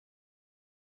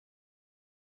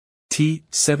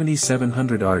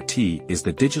T-7700RT is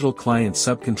the digital client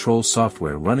subcontrol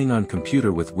software running on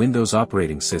computer with Windows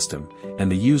operating system, and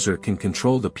the user can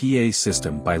control the PA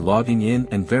system by logging in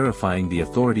and verifying the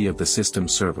authority of the system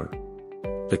server.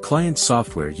 The client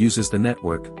software uses the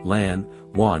network, LAN,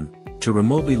 WAN, to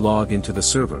remotely log into the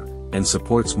server, and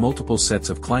supports multiple sets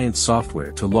of client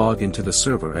software to log into the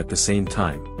server at the same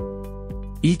time.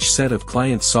 Each set of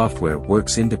client software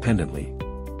works independently.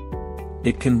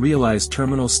 It can realize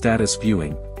terminal status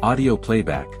viewing, audio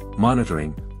playback,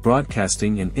 monitoring,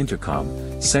 broadcasting and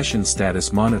intercom, session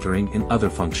status monitoring and other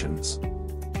functions.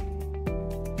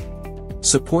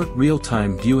 Support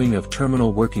real-time viewing of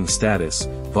terminal working status,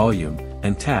 volume,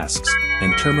 and tasks,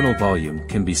 and terminal volume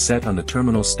can be set on the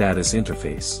terminal status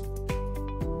interface.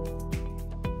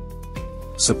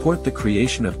 Support the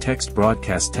creation of text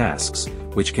broadcast tasks,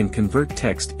 which can convert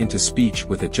text into speech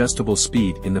with adjustable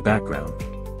speed in the background.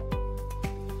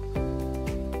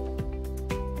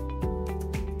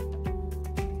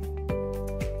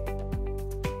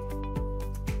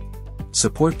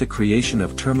 Support the creation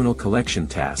of terminal collection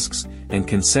tasks, and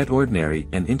can set ordinary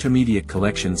and intermediate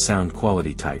collection sound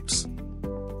quality types.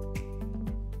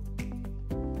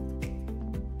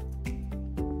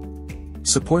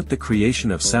 Support the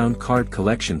creation of sound card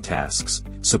collection tasks,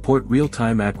 support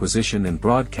real-time acquisition and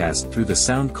broadcast through the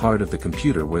sound card of the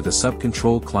computer where the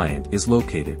subcontrol client is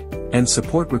located, and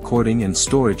support recording and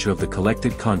storage of the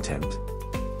collected content.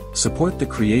 Support the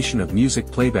creation of music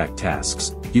playback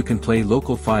tasks. You can play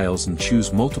local files and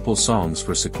choose multiple songs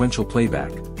for sequential playback.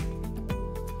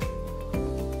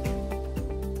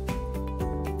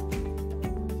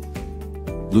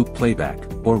 Loop playback,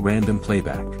 or random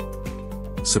playback.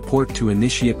 Support to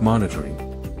initiate monitoring.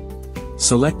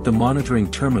 Select the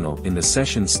monitoring terminal in the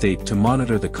session state to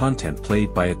monitor the content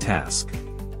played by a task.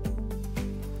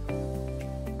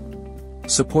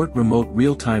 Support remote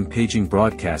real-time paging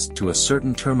broadcast to a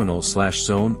certain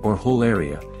terminal/zone or whole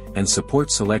area, and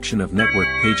support selection of network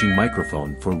paging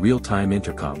microphone for real-time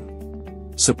intercom.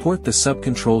 Support the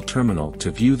subcontrol terminal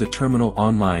to view the terminal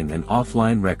online and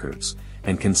offline records,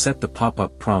 and can set the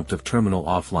pop-up prompt of terminal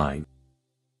offline.